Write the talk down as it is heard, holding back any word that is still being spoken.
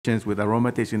patients with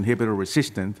aromatase inhibitor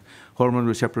resistant, hormone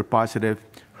receptor positive,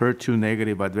 HER2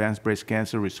 negative advanced breast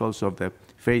cancer. Results of the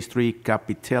Phase III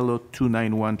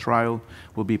CAPItello-291 trial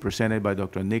will be presented by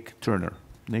Dr. Nick Turner.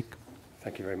 Nick.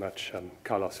 Thank you very much,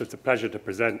 Carlos. It's a pleasure to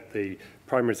present the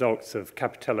prime results of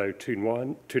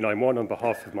CAPItello-291 on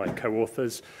behalf of my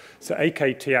co-authors. So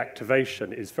AKT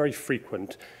activation is very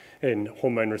frequent in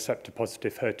hormone receptor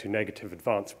positive, HER2 negative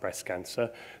advanced breast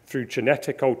cancer through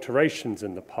genetic alterations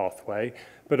in the pathway,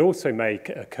 but also may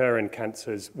occur in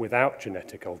cancers without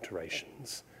genetic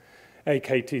alterations.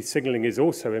 AKT signaling is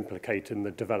also implicated in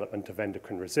the development of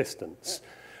endocrine resistance.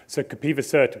 So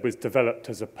Capivasertib was developed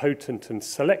as a potent and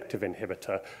selective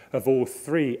inhibitor of all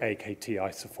three AKT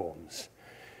isoforms.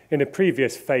 In a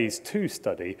previous Phase II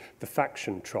study, the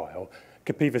FACTION trial,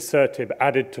 Capivasertib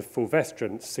added to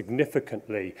fulvestrant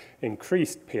significantly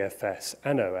increased PFS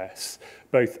and OS,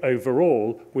 both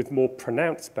overall with more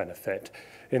pronounced benefit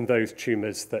in those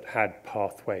tumors that had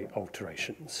pathway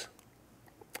alterations.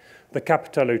 The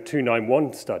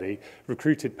CAPItello-291 study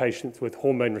recruited patients with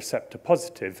hormone receptor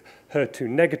positive, HER2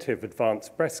 negative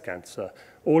advanced breast cancer,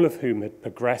 all of whom had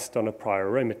progressed on a prior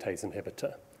aromatase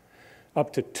inhibitor.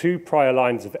 Up to 2 prior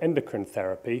lines of endocrine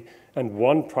therapy and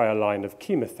 1 prior line of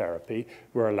chemotherapy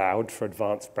were allowed for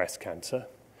advanced breast cancer.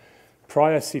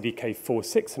 Prior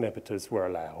CDK4/6 inhibitors were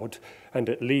allowed, and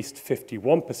at least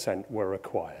 51% were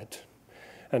required.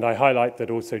 And I highlight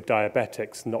that also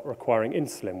diabetics not requiring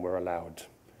insulin were allowed.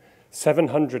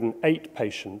 708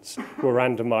 patients were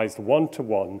randomized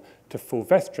 1-to-1 to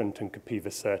fulvestrant and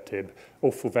Capivasertib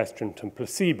or fulvestrant and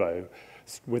placebo,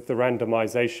 with the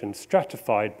randomization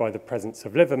stratified by the presence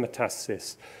of liver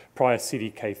metastasis, prior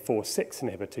CDK4/6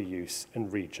 inhibitor use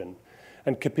and region.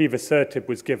 And Capivasertib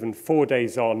was given 4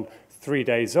 days on, 3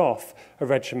 days off, a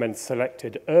regimen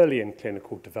selected early in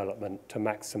clinical development to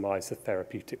maximize the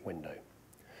therapeutic window.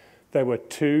 There were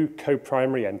 2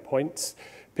 co-primary endpoints,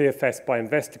 PFS by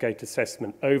investigator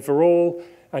assessment overall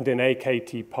and in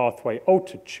AKT pathway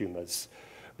altered tumors,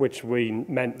 which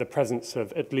meant the presence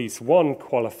of at least 1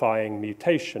 qualifying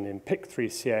mutation in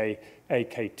PIK3CA,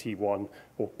 AKT1,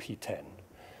 or PTEN.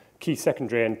 Key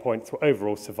secondary endpoints were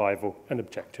overall survival and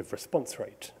objective response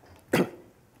rate.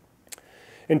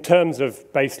 In terms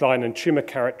of baseline and tumor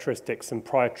characteristics and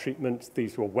prior treatments,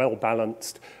 these were well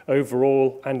balanced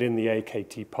overall and in the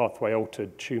AKT pathway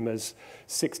altered tumors.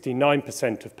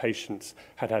 69% of patients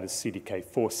had had a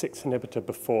CDK4/6 inhibitor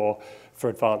before for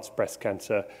advanced breast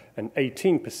cancer, and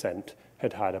 18%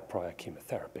 had had a prior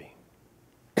chemotherapy.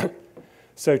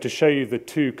 So to show you the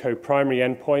 2 co-primary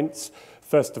endpoints,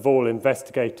 first of all,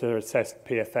 investigator-assessed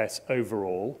PFS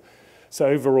overall. So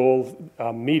overall,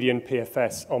 median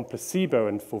PFS on placebo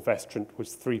and fulvestrant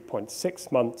was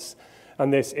 3.6 months,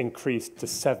 and this increased to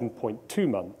 7.2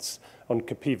 months on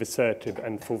Capivasertib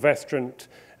and fulvestrant,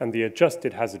 and the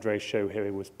adjusted hazard ratio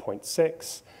here was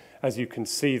 0.6. As you can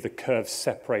see, the curves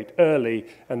separate early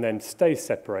and then stay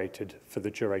separated for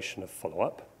the duration of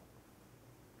follow-up.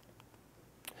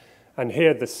 And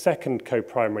here, the second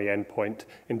co-primary endpoint,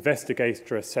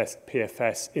 investigator-assessed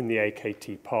PFS in the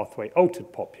AKT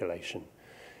pathway-altered population.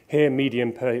 Here,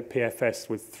 median PFS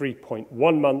was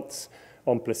 3.1 months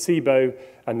on placebo,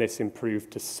 and this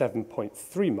improved to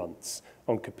 7.3 months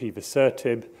on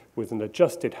Capivasertib, with an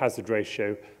adjusted hazard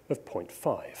ratio of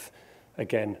 0.5.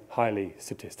 Again, highly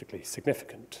statistically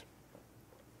significant.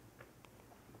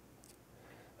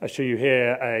 I show you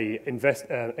here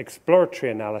an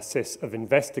exploratory analysis of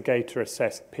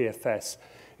investigator-assessed PFS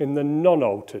in the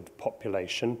non-altered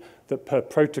population that per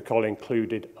protocol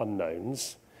included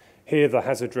unknowns. Here the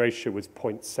hazard ratio was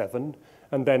 0.7,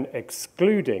 and then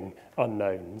excluding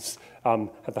unknowns,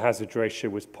 the hazard ratio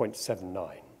was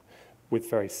 0.79, with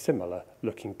very similar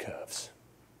looking curves.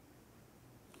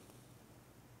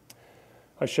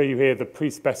 I show you here the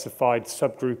pre-specified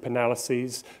subgroup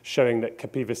analyses showing that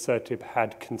Capivasertib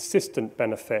had consistent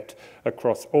benefit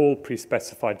across all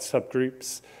pre-specified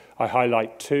subgroups. I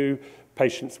highlight 2.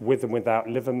 Patients with and without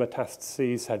liver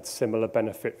metastases had similar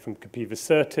benefit from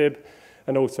Capivasertib,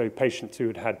 and also patients who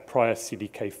had had prior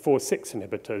CDK4/6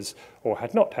 inhibitors or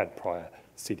had not had prior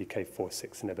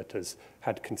CDK4/6 inhibitors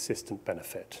had consistent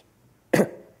benefit.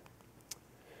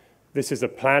 This is a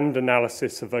planned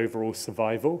analysis of overall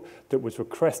survival that was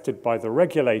requested by the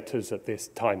regulators at this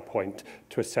time point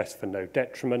to assess for no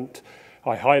detriment.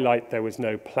 I highlight there was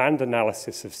no planned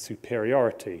analysis of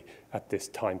superiority at this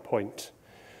time point.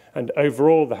 And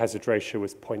overall, the hazard ratio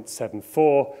was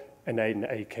 0.74, and in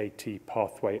AKT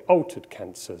pathway-altered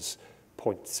cancers,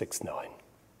 0.69.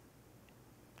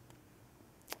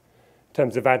 In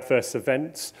terms of adverse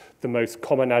events, the most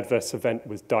common adverse event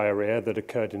was diarrhea that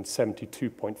occurred in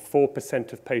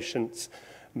 72.4% of patients,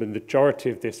 The majority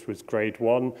of this was grade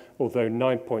 1, although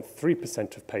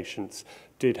 9.3% of patients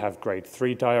did have grade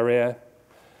 3 diarrhea.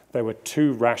 There were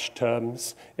 2 rash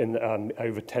terms in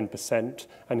over 10%,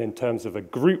 and in terms of a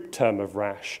group term of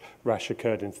rash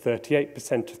occurred in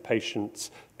 38% of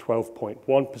patients,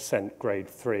 12.1% grade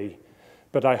 3.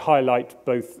 But I highlight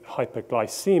both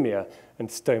hyperglycemia and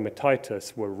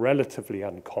stomatitis were relatively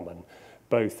uncommon,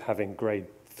 both having grade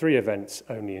 3 events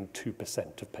only in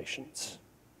 2% of patients.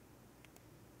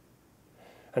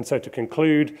 And so to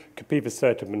conclude,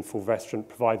 capivasertib and fulvestrant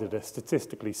provided a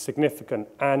statistically significant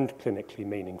and clinically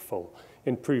meaningful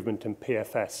improvement in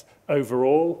PFS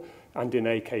overall and in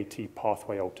AKT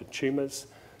pathway-altered tumors.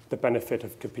 The benefit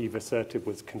of capivasertib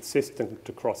was consistent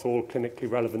across all clinically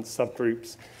relevant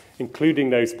subgroups, including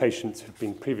those patients who've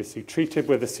been previously treated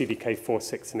with a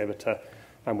CDK4/6 inhibitor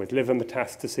and with liver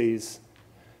metastases.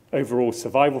 Overall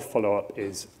survival follow-up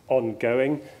is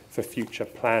ongoing for future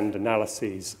planned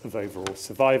analyses of overall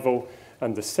survival,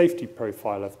 and the safety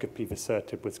profile of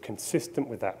capivasertib was consistent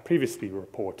with that previously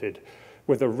reported,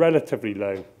 with a relatively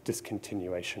low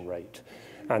discontinuation rate.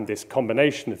 And this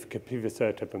combination of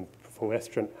capivasertib and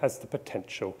fulvestrant has the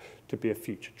potential to be a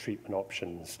future treatment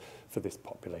options for this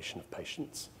population of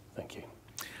patients. Thank you.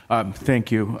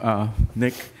 Thank you,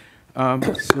 Nick.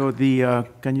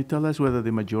 Can you tell us whether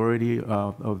the majority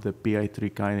of the PI3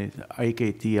 kinase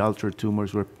AKT altered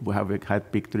tumors had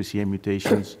PIK3CA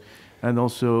mutations? And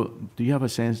also, do you have a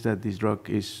sense that this drug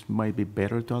might be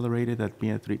better tolerated than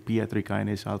PI3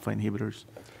 kinase alpha inhibitors?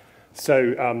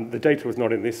 So the data was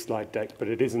not in this slide deck, but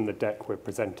it is in the deck we're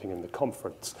presenting in the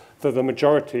conference. So the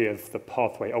majority of the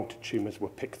pathway-altered tumors were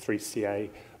PIK3CA,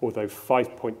 although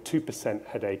 5.2%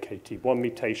 had AKT1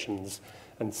 mutations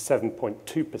and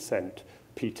 7.2%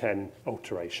 PTEN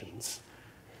alterations.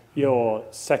 Your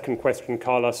second question,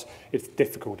 Carlos, it's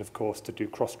difficult, of course, to do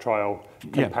cross-trial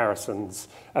comparisons,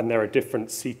 and there are different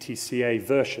CTCA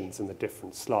versions in the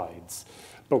different slides.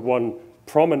 But one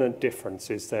prominent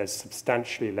difference is there's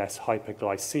substantially less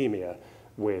hyperglycemia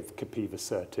with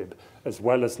capivasertib, as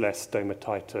well as less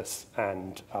stomatitis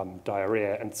and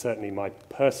diarrhea. And certainly my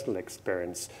personal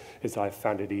experience is I've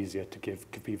found it easier to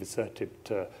give capivasertib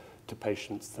to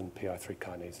patients than PI3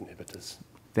 kinase inhibitors.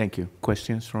 Thank you.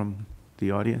 Questions from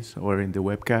the audience or in the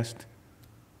webcast?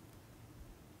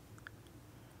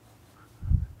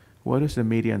 What is the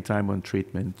median time on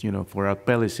treatment? You know, for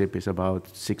alpelisib is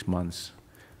about 6 months.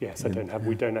 Yes,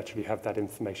 we don't actually have that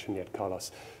information yet,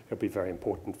 Carlos. It'll be very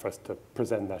important for us to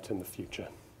present that in the future.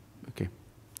 Okay.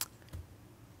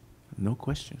 No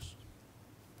questions?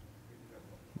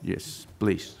 Yes,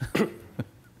 please.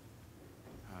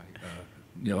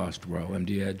 Neil Osterwell,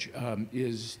 MD Edge.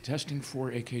 Is testing for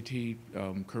AKT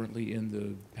currently in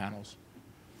the panels?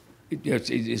 Is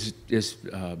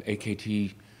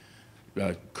AKT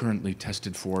currently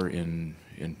tested for in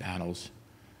panels,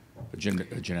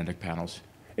 genetic panels?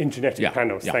 In genetic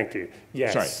panels, thank you.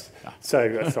 Yes.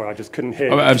 Sorry. Sorry, I just couldn't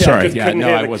hear. I'm sorry.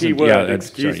 I wasn't.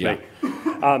 Excuse me.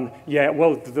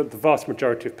 Well, the vast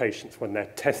majority of patients, when they're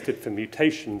tested for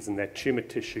mutations in their tumor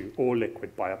tissue or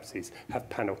liquid biopsies, have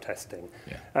panel testing.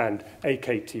 And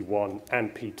AKT1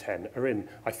 and PTEN are in,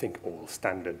 I think, all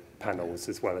standard panels,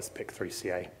 as well as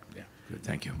PIK3CA. Yeah, good,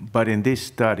 thank you. But in this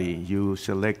study, you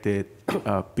selected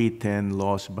PTEN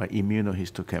loss by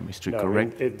immunohistochemistry,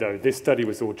 correct? No, this study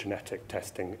was all genetic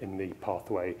testing in the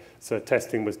pathway. So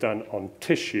testing was done on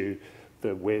tissue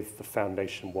with the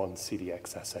Foundation 1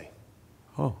 CDX assay.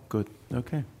 Oh, good.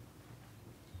 Okay.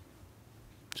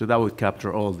 So that would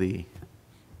capture all the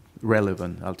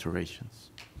relevant alterations.